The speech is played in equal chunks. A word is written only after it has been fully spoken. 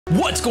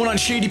What's going on,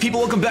 Shady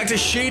people? Welcome back to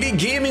Shady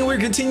Gaming. We're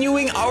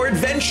continuing our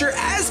adventure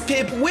as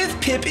Pip with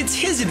Pip. It's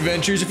his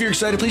adventures. If you're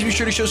excited, please be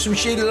sure to show some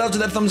shady love to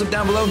that thumbs up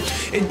down below.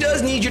 It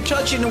does need your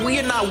touch, and we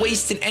are not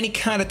wasting any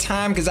kind of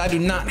time because I do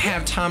not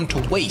have time to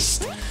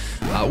waste.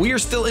 We are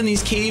still in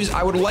these caves.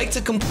 I would like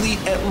to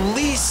complete at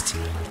least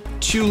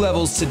 2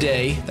 levels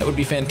today. That would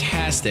be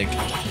fantastic.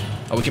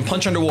 Oh, we can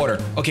punch underwater.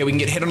 Okay, we can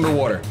get hit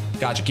underwater.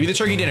 Gotcha. Give me the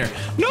turkey dinner.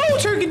 No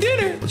turkey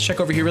dinner. Let's check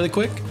over here really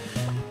quick.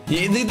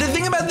 Yeah, the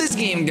thing about this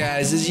game,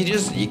 guys, is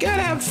you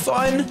gotta have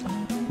fun,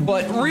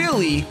 but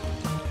really,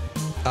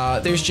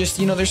 there's just,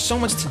 there's so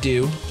much to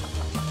do.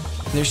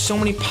 There's so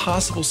many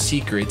possible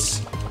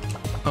secrets.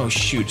 Oh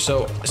shoot,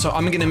 so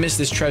I'm gonna miss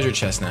this treasure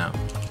chest now.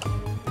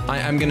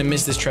 I'm gonna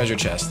miss this treasure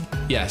chest.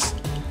 Yes.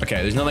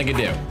 Okay, there's nothing I can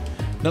do.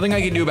 Nothing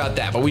I can do about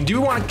that, but we do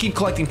want to keep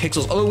collecting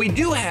pixels, although we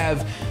do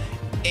have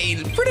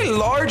a pretty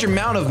large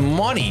amount of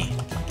money.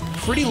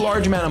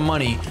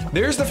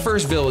 There's the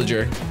first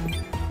villager,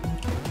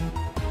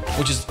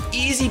 which is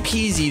easy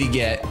peasy to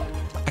get.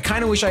 I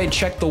kind of wish I had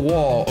checked the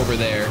wall over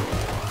there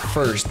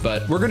first,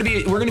 but we're gonna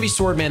be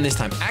swordman this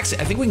time.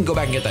 Actually, I think we can go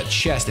back and get that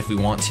chest if we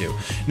want to.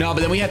 No, but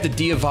then we have to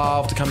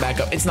de-evolve to come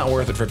back up. It's not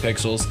worth it for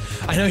pixels.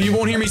 I know you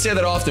won't hear me say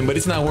that often, but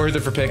it's not worth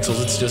it for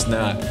pixels. It's just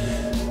not.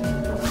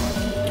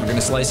 We're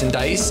gonna slice and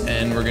dice,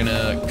 and we're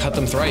gonna cut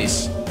them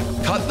thrice.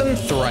 Cut them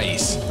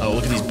thrice. Oh,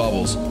 look at these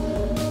bubbles.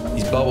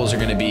 These bubbles are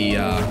gonna be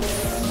a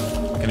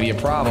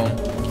problem.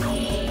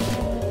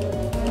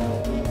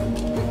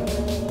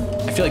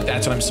 I feel like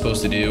that's what I'm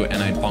supposed to do,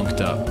 and I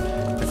bunked up.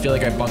 I feel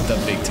like I bunked up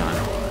big time.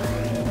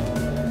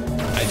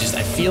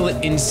 I feel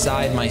it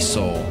inside my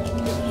soul.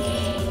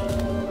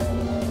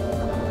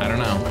 I don't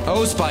know.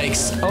 Oh,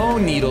 spikes. Oh,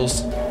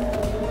 needles. Let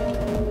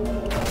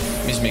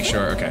me just make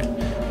sure, okay.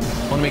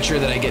 I want to make sure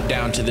that I get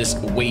down to this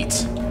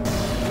weight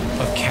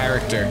of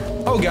character.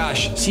 Oh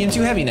gosh, see, I'm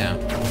too heavy now.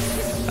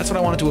 That's what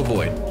I wanted to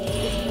avoid.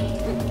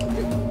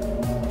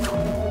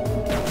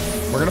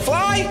 We're gonna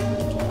fly!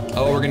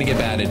 Oh, we're gonna get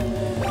batted.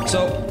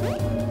 So,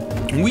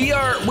 we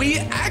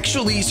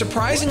actually,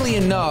 surprisingly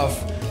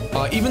enough,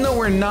 even though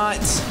we're not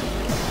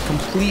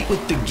complete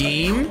with the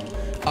game,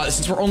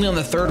 since we're only on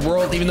the 3rd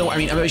world, even though,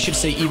 I should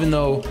say, even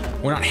though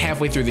we're not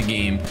halfway through the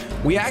game,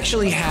 we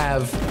actually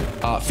have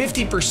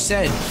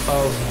 50%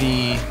 of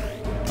the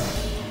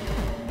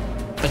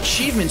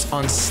achievements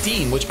on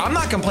Steam, which I'm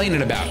not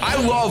complaining about. I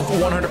love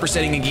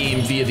 100%ing a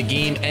game via the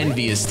game and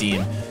via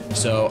Steam.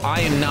 So I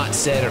am not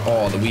sad at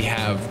all that we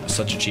have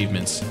such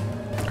achievements.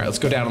 All right, let's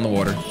go down on the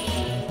water.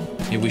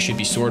 Maybe we should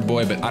be Sword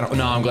Boy, but I don't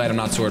know. I'm glad I'm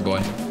not Sword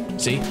Boy.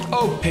 See?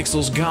 Oh,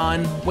 pixels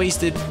gone.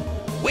 Wasted.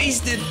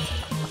 Wasted.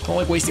 Don't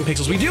like wasting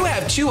pixels. We do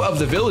have 2 of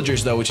the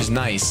villagers, though, which is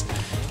nice.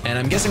 And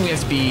I'm guessing we have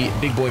to be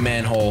Big Boy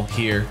Manhole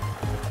here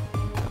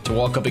to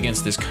walk up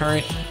against this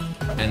current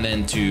and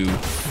then to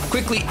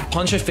quickly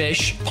punch a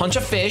fish. Punch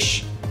a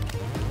fish.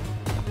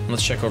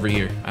 Let's check over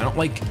here. I don't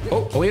like...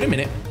 Oh, wait a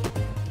minute.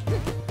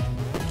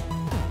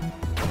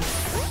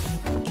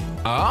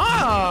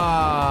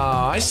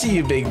 Ah, I see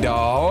you, big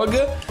dog.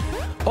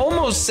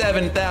 Almost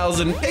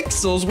 7,000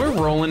 pixels. We're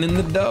rolling in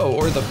the dough,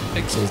 or the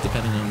pixels,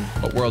 depending on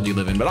what world you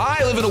live in. But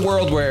I live in a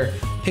world where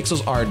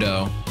pixels are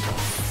dough.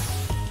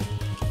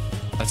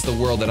 That's the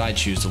world that I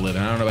choose to live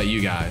in. I don't know about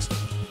you guys.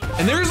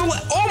 And there's a...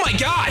 Oh my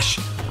gosh!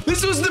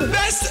 This was the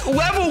best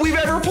level we've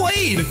ever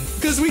played!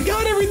 Because we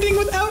got everything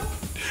without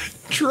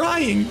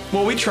trying.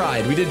 Well, we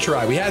tried. We did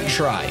try. We had to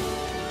try.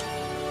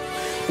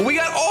 Well, we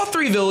got all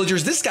 3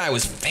 villagers. This guy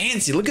was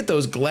fancy. Look at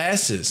those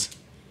glasses.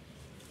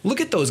 Look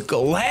at those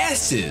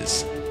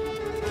glasses.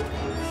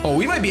 Oh,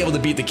 we might be able to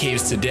beat the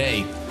caves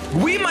today.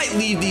 We might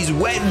leave these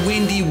wet,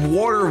 windy,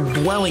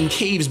 water-dwelling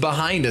caves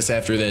behind us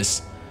after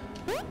this.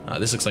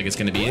 This looks like it's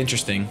gonna be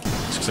interesting.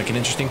 This looks like an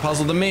interesting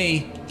puzzle to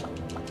me.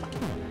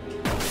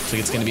 Looks like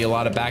it's gonna be a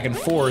lot of back and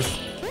forth.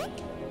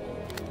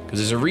 Because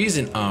there's a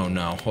reason. Oh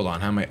no, hold on,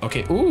 how am I?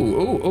 Okay,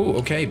 ooh,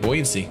 okay,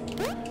 buoyancy.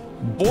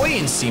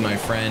 Buoyancy, my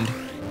friend.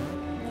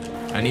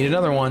 I need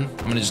another one.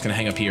 I'm just gonna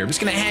hang up here. I'm just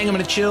gonna hang, I'm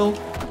gonna chill.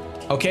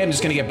 Okay, I'm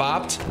just gonna get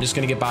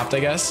bopped. I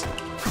guess.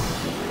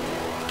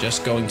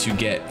 Just going to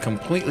get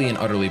completely and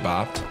utterly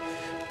bopped.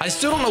 I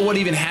still don't know what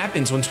even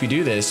happens once we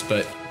do this,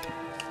 but...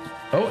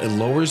 Oh, it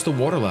lowers the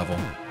water level.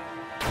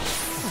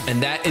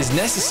 And that is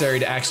necessary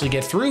to actually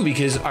get through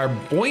because our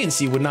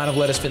buoyancy would not have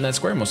let us fit in that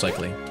square, most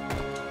likely.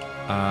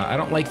 I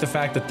don't like the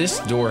fact that this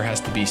door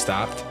has to be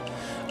stopped.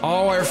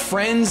 Oh, our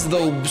friends,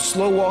 the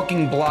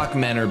slow-walking block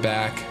men are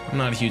back. I'm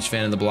not a huge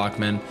fan of the block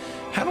men.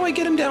 How do I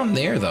get him down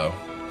there, though?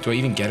 Do I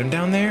even get him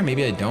down there?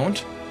 Maybe I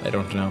don't. I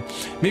don't know.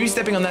 Maybe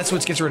stepping on that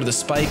switch gets rid of the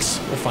spikes.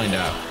 We'll find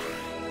out.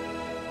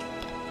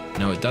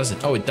 No, it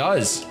doesn't. Oh, it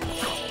does.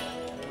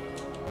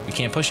 We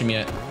can't push him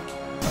yet.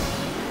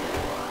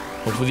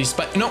 Hopefully these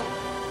spikes... No!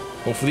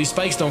 Hopefully these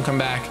spikes don't come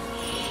back.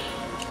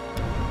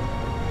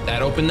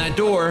 That opened that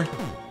door.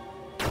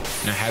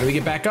 Now, how do we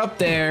get back up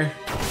there?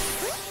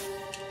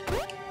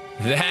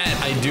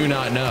 That I do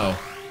not know.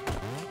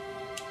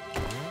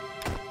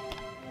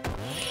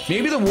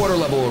 Maybe the water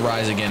level will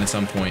rise again at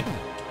some point.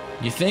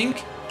 You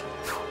think?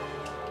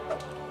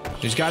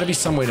 There's got to be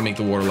some way to make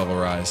the water level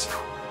rise.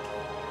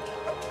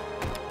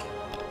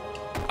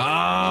 Oh,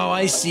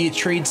 I see. It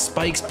trades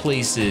spikes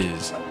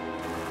places.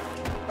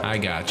 I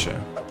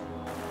gotcha.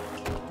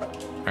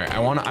 All right,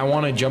 I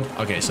wanna jump.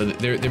 Okay, so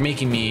they're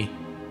making me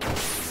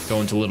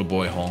go into little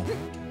boy hole.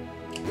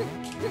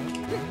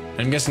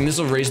 I'm guessing this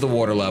will raise the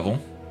water level.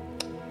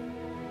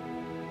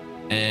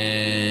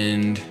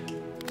 And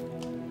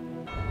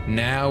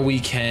now we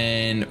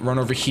can run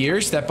over here,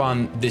 step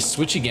on this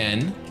switch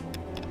again.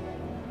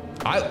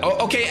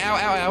 Okay, ow,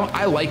 ow, ow.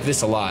 I like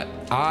this a lot.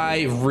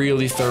 I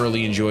really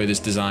thoroughly enjoy this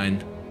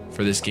design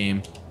for this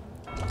game.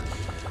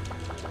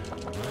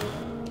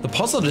 The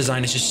puzzle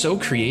design is just so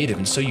creative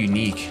and so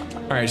unique.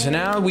 All right, so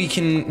now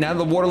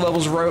the water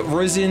level's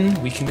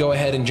risen, we can go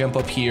ahead and jump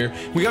up here.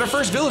 We got our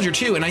first villager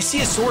too, and I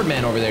see a sword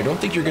man over there. Don't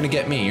think you're gonna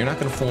get me. You're not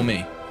gonna fool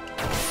me.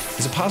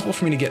 Is it possible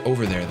for me to get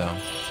over there though?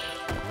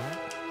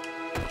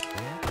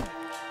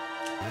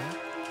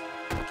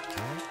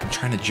 I'm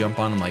trying to jump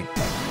on him like...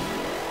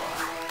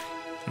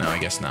 No, I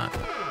guess not.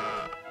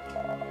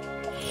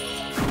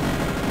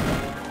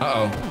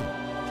 Uh-oh.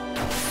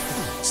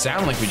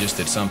 Sound like we just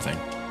did something.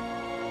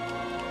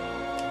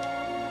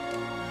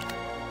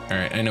 All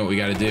right, I know what we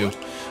gotta do.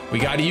 We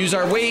gotta use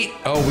our weight.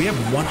 Oh, we have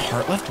 1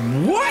 heart left.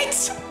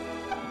 What?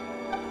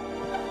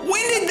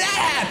 When did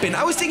that happen?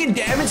 I was taking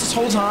damage this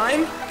whole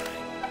time?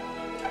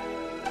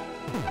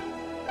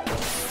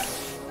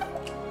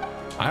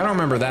 I don't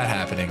remember that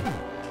happening.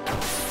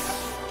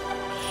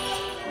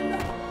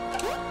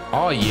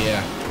 Oh,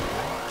 yeah.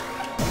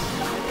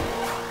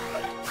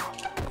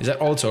 Is that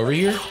all that's over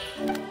here?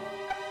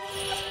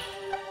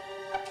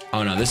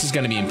 Oh, no, this is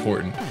gonna be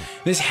important.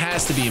 This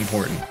has to be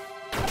important.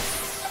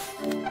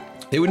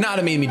 They would not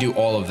have made me do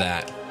all of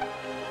that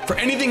for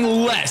anything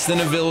less than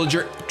a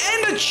villager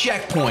and a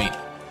checkpoint.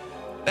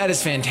 That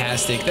is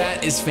fantastic.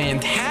 That is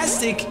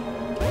fantastic.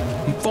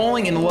 I'm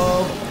falling in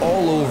love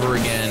all over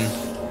again.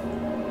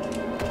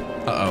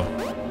 Uh-oh.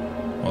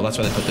 Well, that's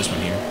why they put this one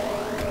here.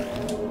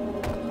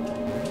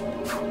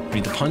 I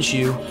need to punch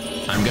you.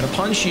 I'm gonna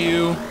punch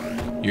you.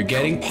 You're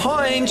getting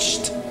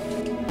punched.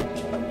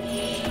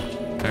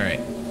 All right.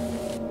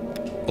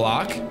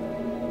 Block.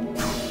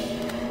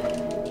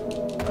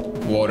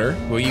 Water.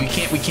 Well, we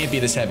can't be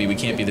this heavy. We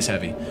can't be this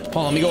heavy. Hold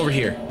on, let me go over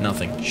here.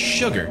 Nothing.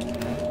 Sugar.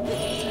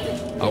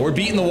 Oh, we're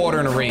beating the water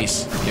in a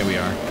race. Yeah, we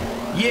are.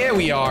 Yeah,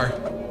 we are.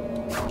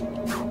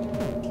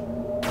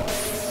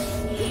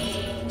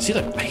 See,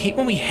 look, I hate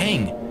when we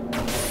hang.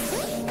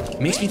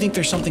 It makes me think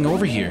there's something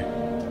over here.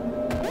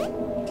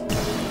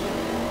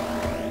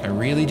 I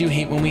really do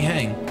hate when we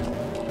hang.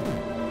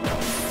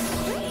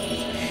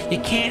 You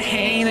can't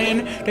hang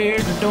then,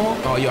 there's the door.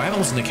 Oh, yo, I haven't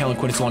listened to Kelly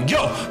Quinn in so long.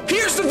 Yo,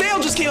 Pierce the Veil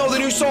just came out with a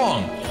new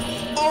song.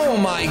 Oh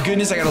my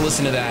goodness, I gotta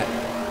listen to that.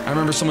 I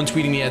remember someone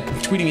tweeting me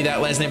that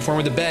last night before I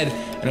went to bed,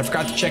 and I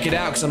forgot to check it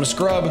out because I'm a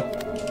scrub.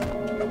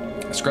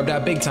 I scrubbed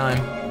out big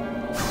time.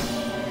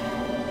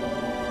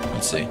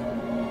 Let's see.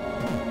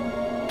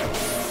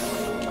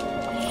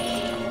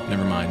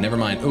 Never mind, never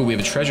mind. Ooh, we have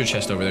a treasure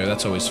chest over there.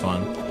 That's always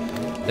fun.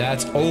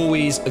 That's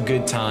always a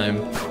good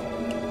time.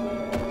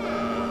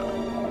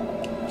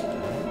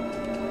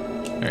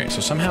 All right,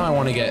 so somehow I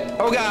want to get...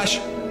 Oh gosh!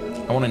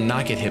 I want to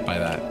not get hit by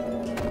that. I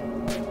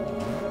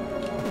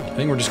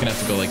think we're just gonna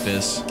have to go like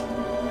this.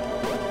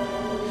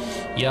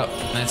 Yep,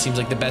 that seems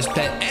like the best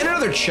bet. And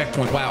another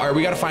checkpoint. Wow, all right,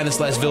 we gotta find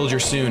this last villager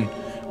soon.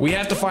 We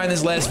have to find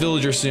this last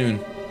villager soon.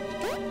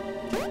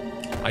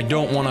 I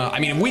don't wanna... I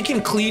mean, if we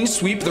can clean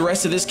sweep the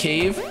rest of this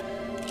cave,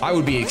 I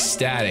would be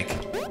ecstatic.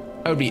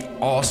 That would be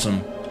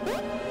awesome.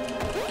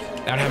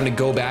 Without having to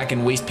go back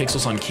and waste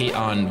pixels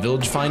on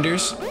village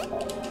finders.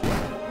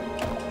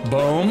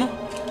 Boom.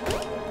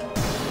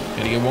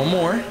 Gotta get one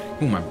more.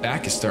 Ooh, my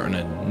back is starting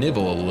to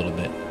nibble a little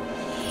bit.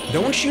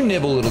 Don't you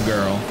nibble, little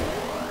girl.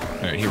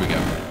 All right, here we go.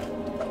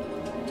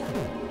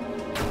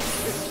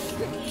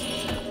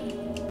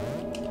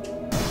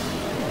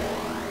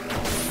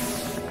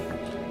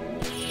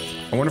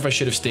 I wonder if I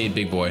should have stayed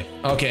big boy.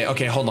 Okay,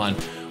 okay, hold on.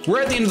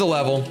 We're at the end of the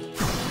level,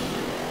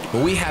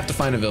 but we have to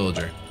find a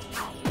villager.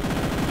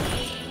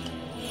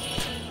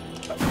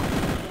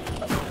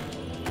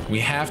 We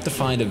have to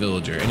find a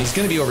villager, and he's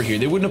gonna be over here.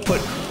 They wouldn't have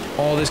put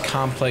all this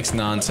complex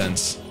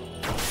nonsense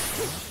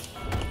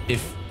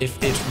if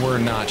it were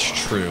not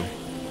true.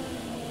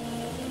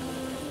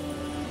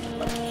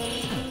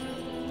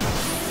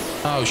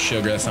 Oh,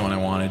 sugar, that's not what I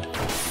wanted.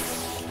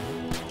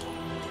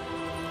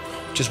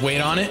 Just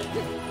wait on it.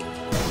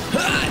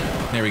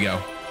 There we go.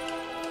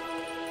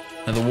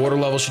 Now the water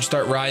level should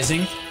start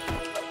rising.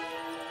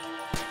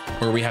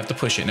 Or we have to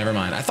push it, never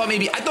mind. I thought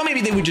maybe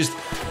they would just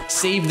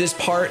save this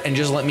part and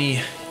just let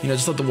me, you know,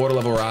 just let the water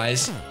level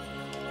rise.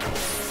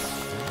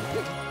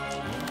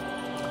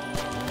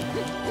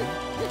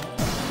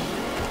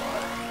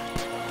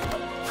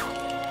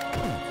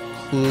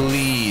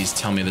 Please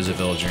tell me there's a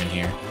villager in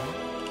here.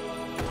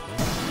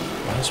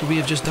 Why else would we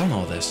have just done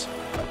all this?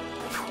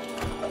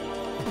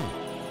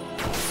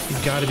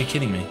 You've got to be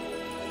kidding me.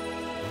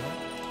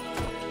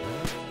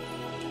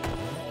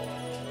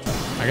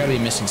 I gotta be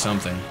missing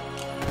something.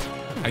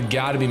 I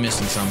gotta be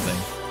missing something.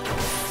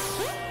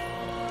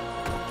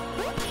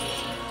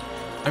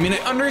 I mean, I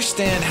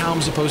understand how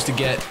I'm supposed to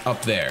get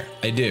up there.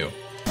 I do.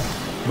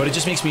 But it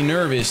just makes me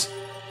nervous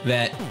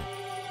that...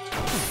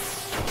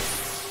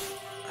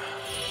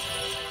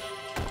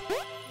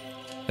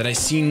 that I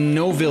see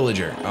no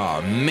villager.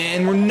 Oh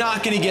man, we're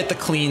not gonna get the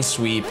clean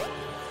sweep.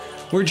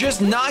 We're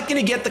just not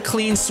gonna get the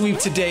clean sweep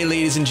today,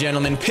 ladies and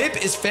gentlemen. Pip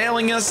is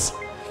failing us.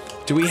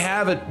 Do we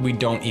have it? We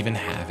don't even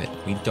have it.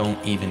 We don't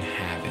even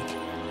have it.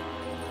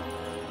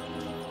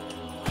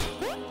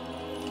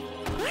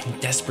 I'm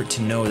desperate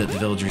to know that the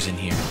villager's in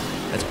here.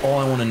 That's all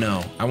I want to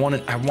know.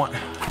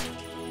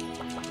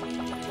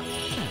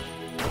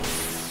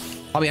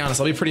 I'll be honest,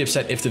 I'll be pretty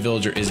upset if the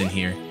villager is in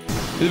here.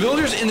 If the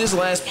villager's in this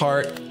last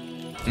part,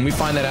 and we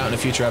find that out in a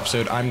future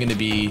episode, I'm gonna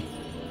be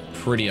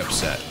pretty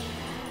upset.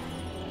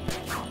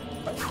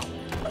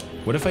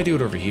 What if I do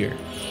it over here?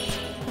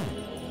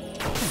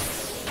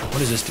 What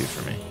does this do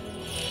for me?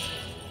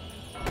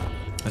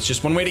 That's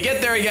just one way to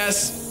get there, I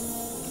guess.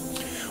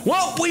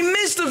 Well, we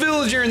missed the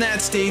villager in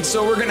that stage,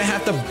 so we're gonna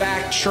have to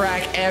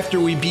backtrack after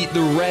we beat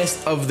the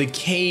rest of the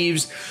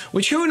caves,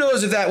 which who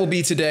knows if that will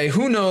be today.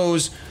 Who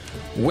knows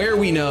where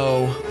we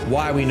know,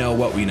 why we know,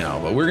 what we know.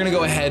 But we're gonna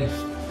go ahead.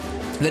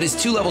 That is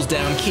 2 levels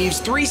down. Caves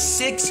 3,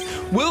 6.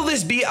 Will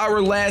this be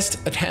our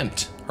last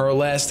attempt? Our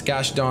last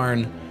gosh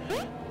darn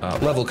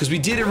level? Because we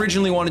did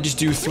originally want to just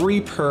do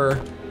 3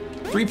 per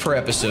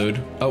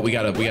episode. Oh, we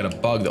got a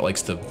bug that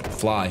likes to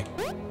fly.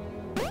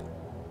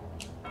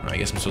 I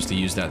guess I'm supposed to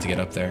use that to get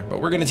up there,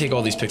 but we're gonna take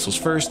all these pixels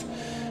first.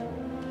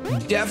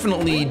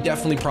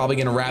 Definitely probably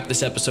gonna wrap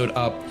this episode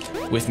up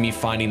with me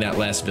finding that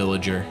last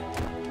villager.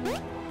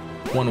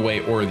 One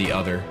way or the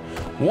other.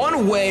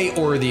 One way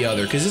or the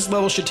other, because this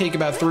level should take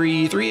about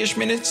 3-ish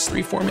minutes,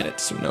 3-4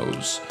 minutes. Who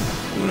knows?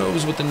 Who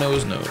knows what the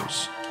nose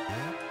knows?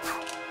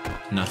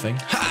 Nothing.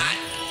 Ha!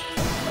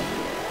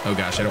 Oh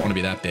gosh, I don't want to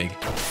be that big.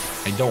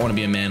 I don't want to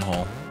be a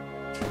manhole.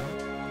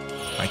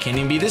 I can't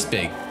even be this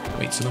big.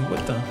 Wait, so then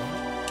what the?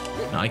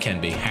 No, I can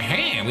be.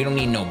 Ha-ha, we don't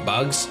need no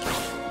bugs.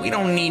 We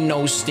don't need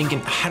no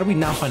stinking... How do we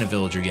not find a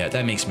villager yet?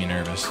 That makes me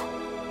nervous.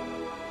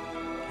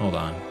 Hold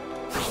on.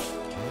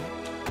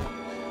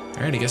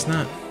 All right, I guess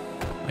not.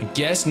 I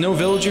guess no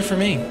villager for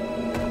me.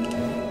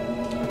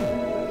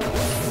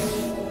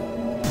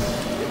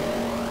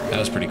 That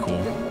was pretty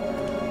cool.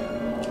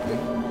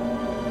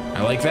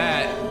 I like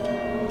that.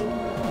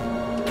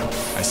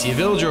 I see a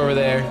villager over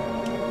there.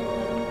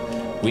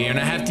 We're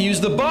gonna have to use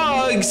the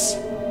bugs.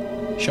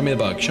 Show me the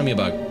bug, show me a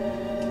bug.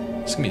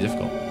 It's gonna be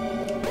difficult.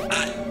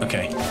 Ah,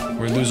 okay,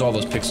 we're gonna lose all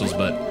those pixels,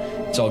 but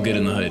it's all good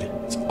in the hood.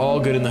 It's all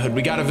good in the hood.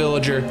 We got a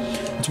villager.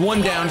 It's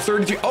 1 down,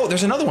 33. Oh,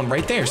 there's another one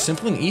right there.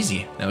 Simple and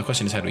easy. Now the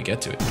question is, how do we get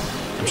to it?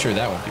 I'm sure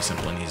that won't be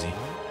simple and easy.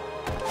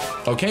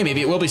 Okay, maybe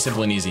it will be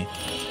simple and easy.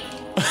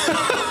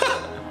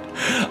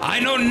 I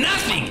know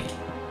nothing.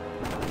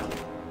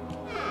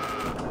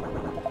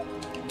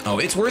 Oh,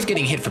 it's worth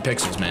getting hit for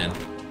pixels, man.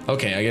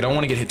 Okay, I don't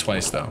want to get hit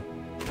twice, though.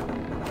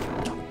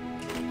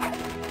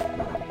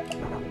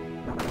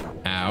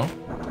 Ow.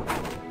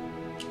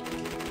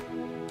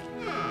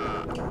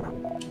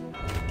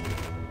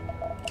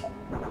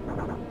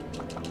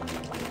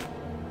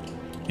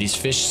 These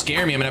fish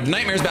scare me. I'm gonna have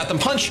nightmares about them.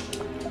 Punch!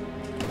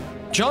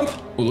 Jump!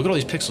 Oh, look at all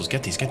these pixels.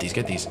 Get these, get these,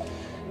 get these.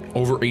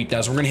 Over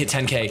 8,000. We're gonna hit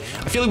 10K.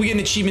 I feel like we get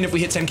an achievement if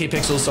we hit 10K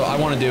pixels, so I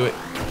want to do it.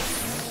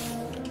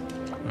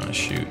 Oh,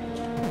 shoot.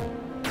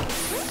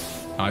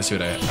 Oh, I see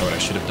what I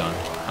should have done.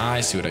 I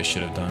see what I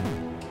should have done.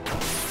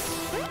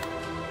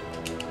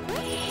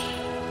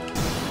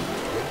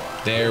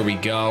 There we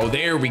go.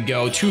 There we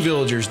go. 2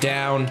 villagers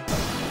down.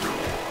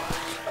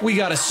 We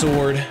got a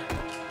sword.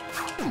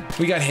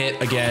 We got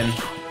hit again.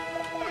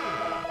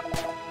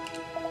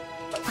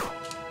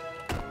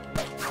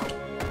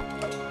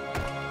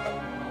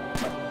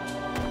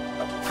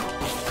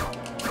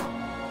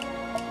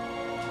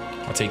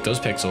 I'll take those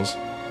pixels.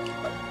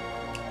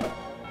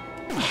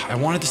 I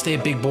wanted to stay a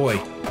big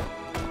boy.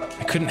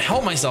 I couldn't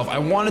help myself. I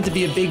wanted to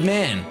be a big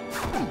man.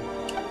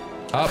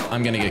 Oh,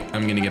 I'm gonna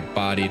get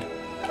bodied.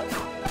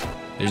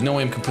 There's no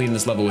way I'm completing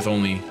this level with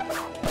only...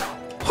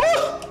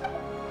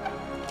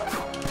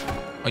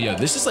 Oh yeah,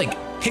 this is like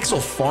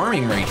pixel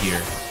farming right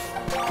here.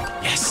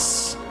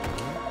 Yes.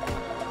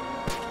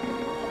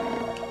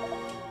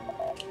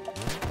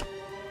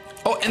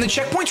 Oh, and the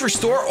checkpoints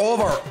restore all of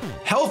our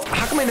health.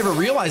 How come I never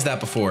realized that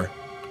before?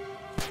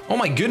 Oh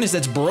my goodness,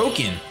 that's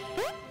broken.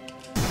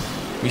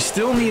 We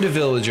still need a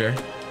villager.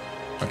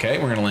 Okay,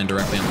 we're gonna land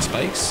directly on the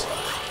spikes.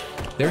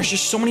 There's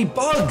just so many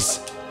bugs.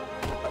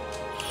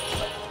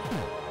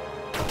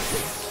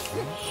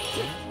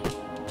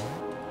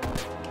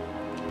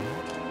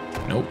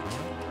 Nope.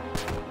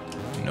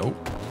 Nope.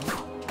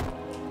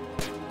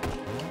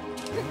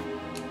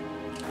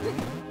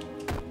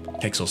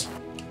 Pixels.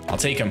 I'll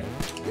take them.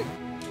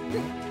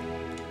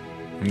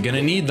 I'm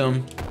gonna need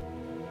them.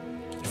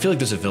 I feel like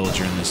there's a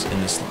villager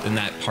in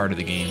that part of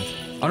the game.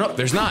 Oh no,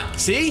 there's not.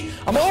 See?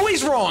 I'm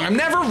always wrong. I'm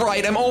never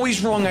right. I'm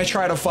always wrong. I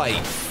try to fight.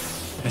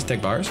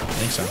 Hashtag bars? I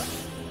think so.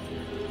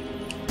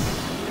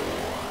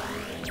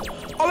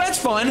 Oh, that's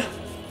fun.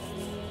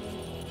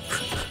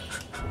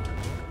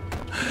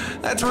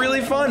 That's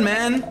really fun,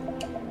 man.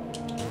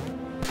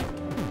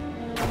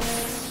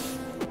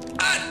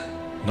 Ah!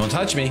 Don't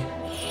touch me.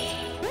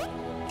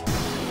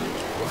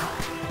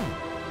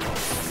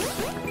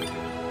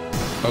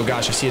 Oh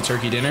gosh, I see a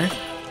turkey dinner.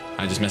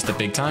 I just messed up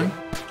big time.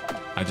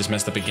 I just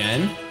messed up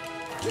again.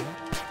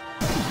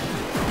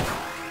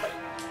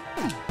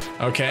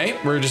 Okay,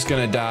 we're just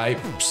gonna die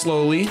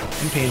slowly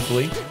and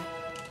painfully.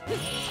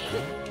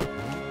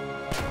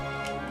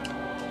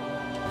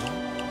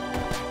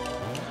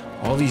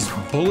 All these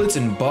bullets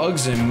and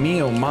bugs and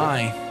me, oh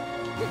my.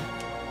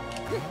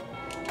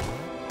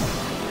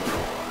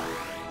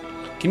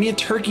 Give me a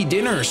turkey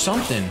dinner or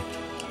something.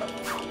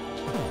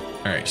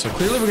 All right, so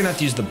clearly we're gonna have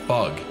to use the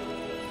bug.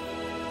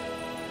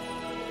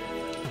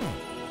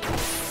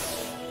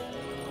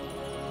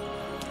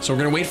 So we're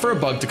gonna wait for a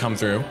bug to come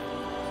through.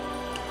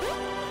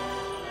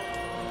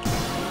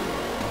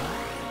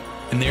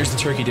 And there's the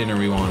turkey dinner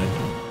we wanted.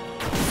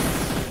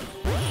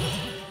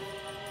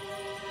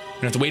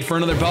 We're gonna have to wait for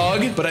another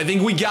bug, but I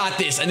think we got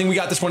this. I think we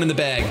got this one in the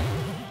bag.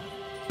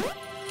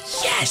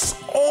 Yes,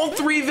 all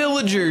 3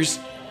 villagers.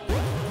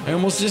 I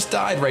almost just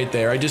died right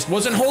there. I just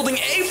wasn't holding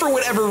A for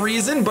whatever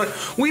reason, but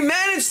we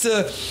managed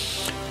to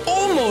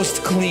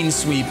almost clean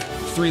sweep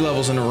 3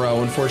 levels in a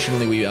row.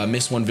 Unfortunately, we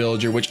missed 1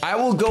 villager, which I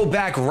will go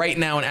back right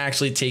now and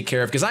actually take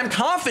care of, because I'm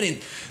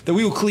confident that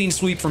we will clean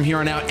sweep from here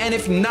on out. And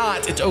if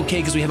not, it's okay,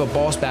 because we have a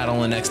boss battle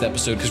in the next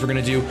episode, because we're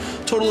gonna do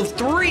a total of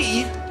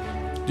 3.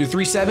 Do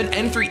 3-7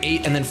 and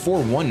 3-8 and then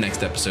 4-1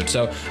 next episode.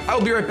 So I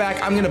will be right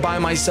back. I'm gonna buy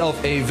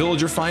myself a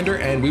villager finder,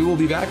 and we will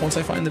be back once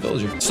I find the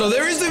villager. So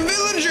there is a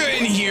villager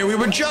in here. We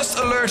were just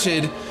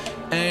alerted,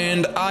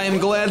 and I am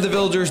glad the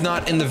villager is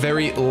not in the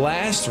very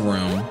last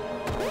room.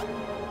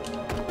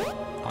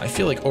 I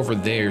feel like over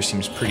there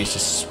seems pretty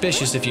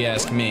suspicious if you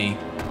ask me.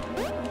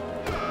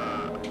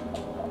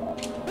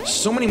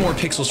 So many more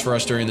pixels for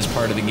us during this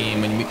part of the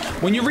game.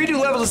 When you redo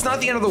levels, it's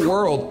not the end of the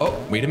world. Oh,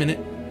 wait a minute.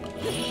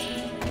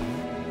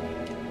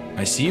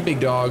 I see you, big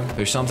dog.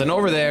 There's something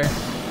over there.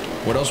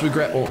 What else we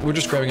grab? Oh, we're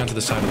just grabbing onto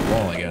the side of the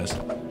wall, I guess.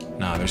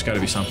 Nah, there's gotta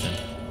be something.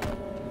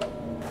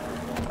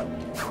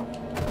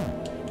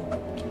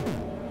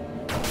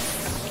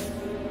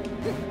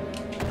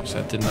 So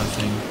that did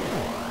nothing.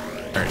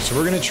 All right, so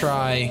we're gonna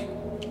try.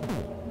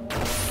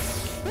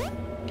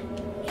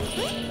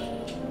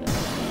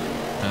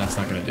 No, that's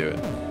not gonna do it.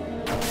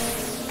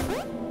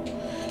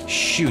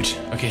 Shoot.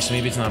 Okay, so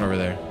maybe it's not over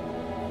there.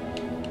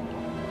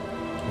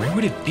 Where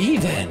would it be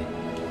then?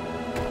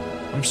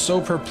 I'm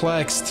so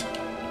perplexed.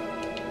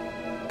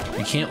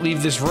 We can't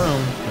leave this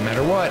room no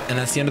matter what, and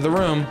that's the end of the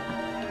room.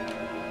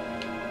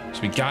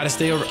 So we gotta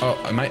stay over. Oh,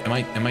 am I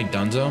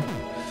donezo?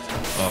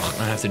 Oh, I'm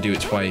gonna have to do it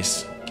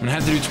twice. I'm gonna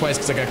have to do it twice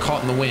because I got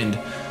caught in the wind.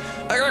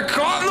 I got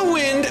caught in the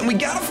wind, and we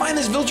gotta find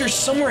this villager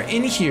somewhere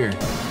in here.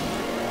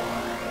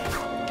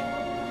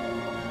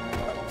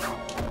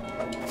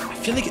 I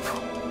feel like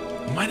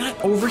am I not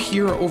over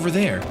here or over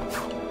there?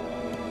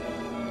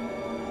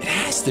 It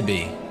has to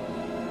be.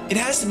 It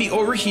has to be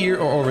over here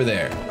or over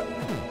there.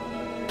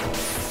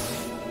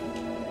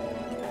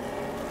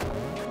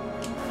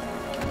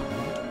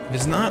 If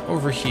it's not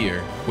over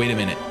here, wait a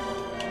minute.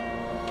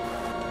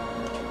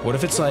 What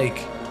if it's like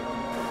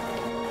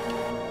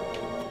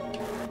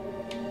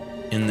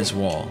in this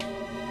wall?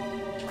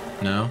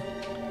 No?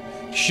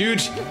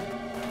 Shoot!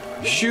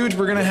 Shoot,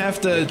 we're gonna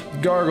have to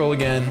gargle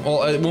again.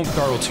 Well, it won't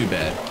gargle too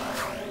bad.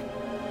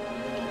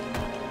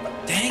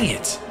 Dang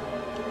it.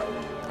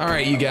 All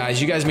right, you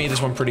guys made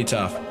this one pretty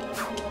tough.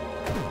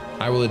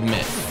 I will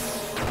admit.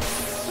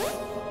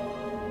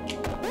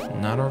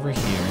 Not over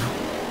here.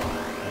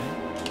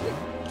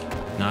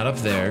 Not up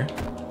there.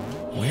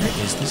 Where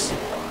is this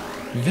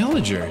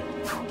villager?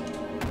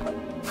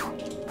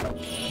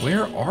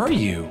 Where are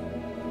you?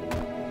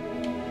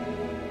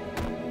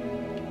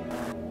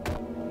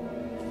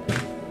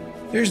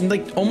 There's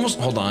like almost,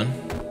 hold on.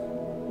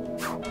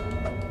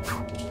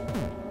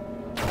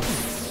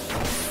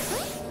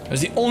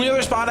 That's the only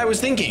other spot I was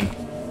thinking.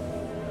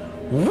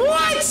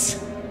 What?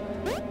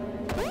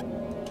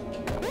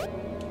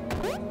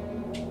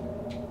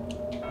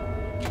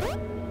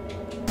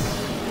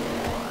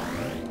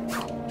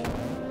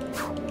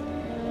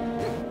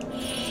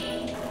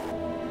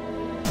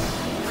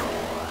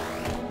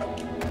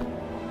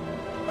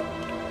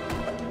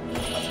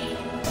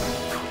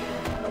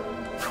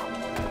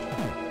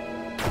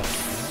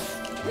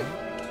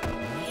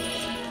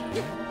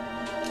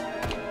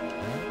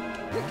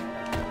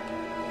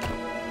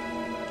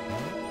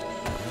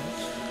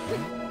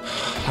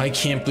 I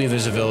can't believe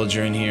there's a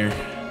villager in here.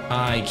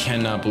 I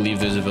cannot believe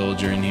there's a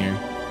villager in here.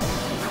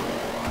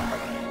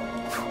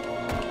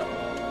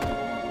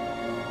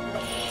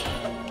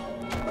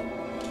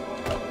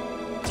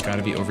 It's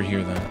gotta be over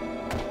here then.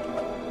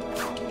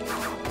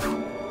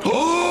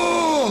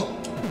 Oh!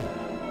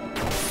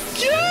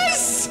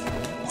 Yes!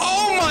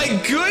 Oh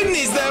my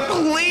goodness, that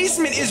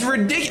placement is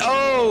ridiculous.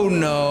 Oh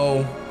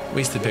no.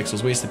 Wasted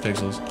pixels, wasted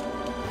pixels.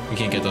 We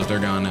can't get those. They're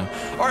gone now.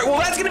 All right, well,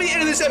 that's going to be the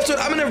end of this episode.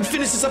 I'm going to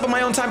finish this up on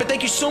my own time, but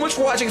thank you so much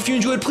for watching. If you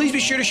enjoyed, please be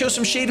sure to show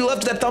some shady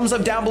love to that thumbs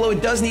up down below.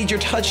 It does need your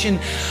touch, and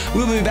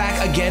we'll be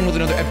back again with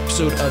another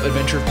episode of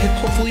Adventure of Pip,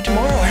 hopefully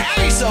tomorrow.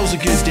 Have yourselves a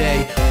good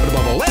day, but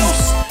above all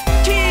else,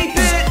 keep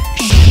it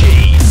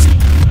shady.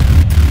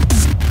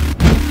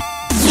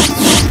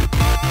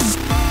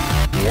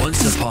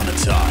 Once upon a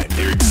time,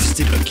 there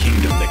existed a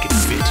kingdom that could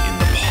fit in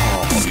the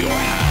palm of your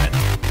hand.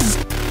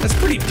 That's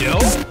pretty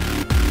dope.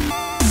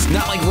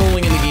 Not like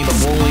rolling in the game, but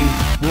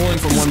rolling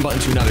from one button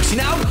to another. See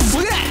now,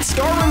 look at that.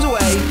 Star runs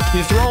away.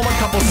 You throw him a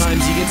couple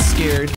times, he gets scared.